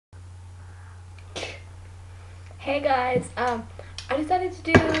Hey guys, I decided to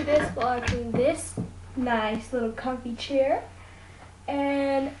do this vlog in this nice little comfy chair.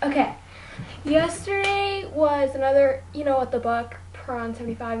 And okay, yesterday was another, what the Buck, Prawn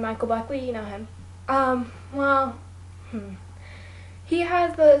 75, Michael Buckley, you know him. Well, he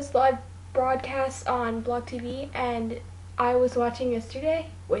has this live broadcast on Blog TV, and I was watching yesterday,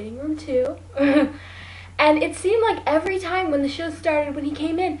 Waiting Room 2. And it seemed like every time when the show started, when he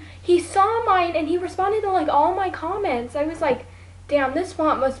came in, he saw mine and he responded to like all my comments. I was like, damn, this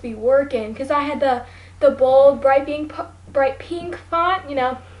font must be working, because I had the bold, bright pink font, and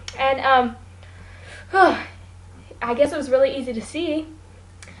I guess it was really easy to see.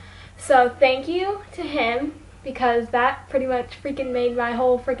 So thank you to him, because that pretty much freaking made my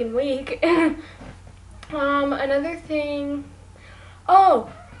whole freaking week. Another thing,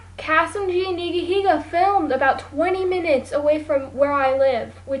 Kasimji and Nigahiga filmed about 20 minutes away from where I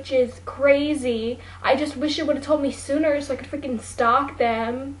live, which is crazy. I just wish it would have told me sooner so I could freaking stalk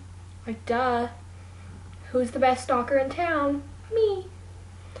them. Like, duh. Who's the best stalker in town? Me.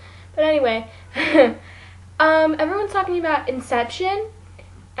 But anyway, everyone's talking about Inception,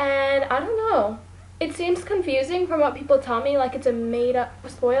 and I don't know. It seems confusing from what people tell me, like it's a made-up,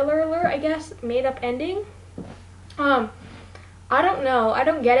 spoiler alert, I guess, made-up ending. I don't know. I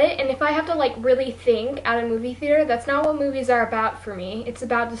don't get it. And if I have to like really think at a movie theater, that's not what movies are about for me. It's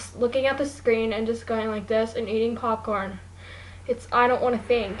about just looking at the screen and just going like this and eating popcorn. I don't want to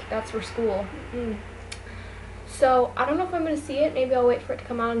think. That's for school. So I don't know if I'm going to see it. Maybe I'll wait for it to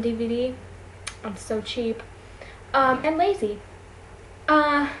come out on DVD. I'm so cheap. And lazy.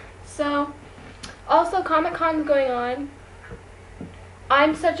 So also Comic-Con's going on.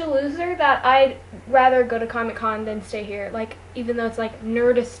 I'm such a loser that I'd rather go to Comic-Con than stay here. Like, even though it's like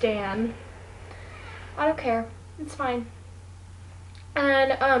Nerdistan. I don't care. It's fine.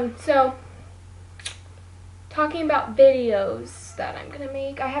 And, so, talking about videos that I'm gonna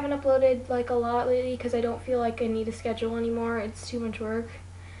make. I haven't uploaded, like, a lot lately because I don't feel like I need a schedule anymore. It's too much work.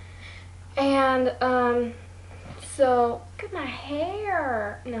 And, so, look at my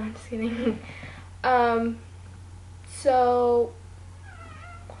hair. No, I'm just kidding.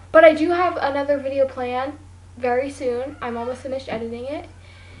 But I do have another video planned very soon. I'm almost finished editing it.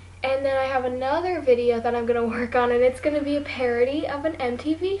 And then I have another video that I'm going to work on, and it's going to be a parody of an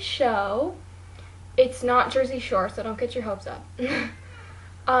MTV show. It's not Jersey Shore, so don't get your hopes up.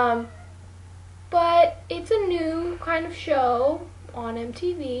 But it's a new kind of show on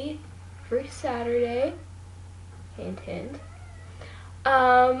MTV every Saturday. Hint, hint.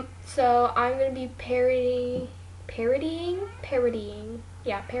 So I'm going to be parodying.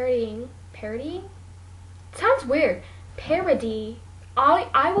 Yeah, parodying. It sounds weird. Parody.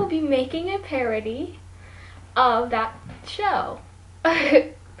 I will be making a parody of that show.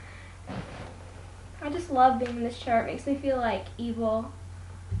 I just love being in this chair. It makes me feel like evil.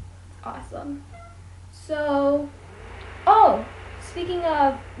 It's awesome. So, speaking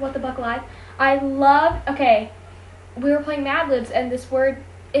of What the Buck Live, we were playing Mad Libs, and this word,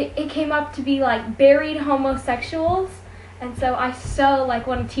 it came up to be like buried homosexuals. And so I so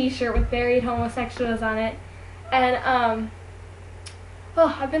want a t-shirt with buried homosexuals on it. And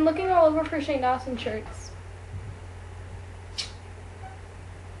I've been looking all over for Shane Dawson shirts.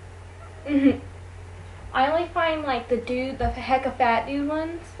 I only find the hecka fat dude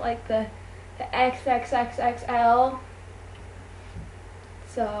ones, like the XXXXL.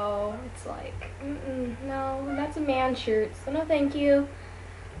 So it's no, that's a man shirt, so no thank you.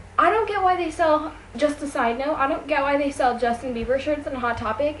 I don't get why they sell, just a side note, I don't get why they sell Justin Bieber shirts on Hot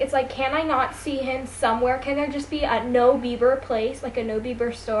Topic. It's like, can I not see him somewhere? Can there just be a no Bieber place, like a no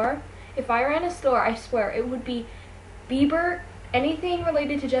Bieber store? If I ran a store, I swear, it would be Bieber. Anything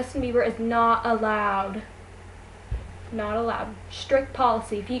related to Justin Bieber is not allowed. Not allowed. Strict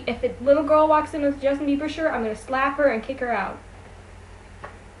policy. If a little girl walks in with a Justin Bieber shirt, I'm going to slap her and kick her out.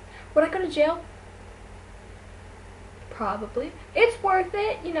 Would I go to jail? Probably. It's worth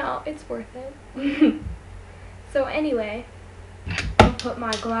it, it's worth it. So anyway, I'll put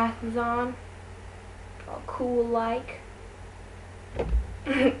my glasses on, all cool like.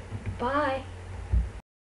 Bye.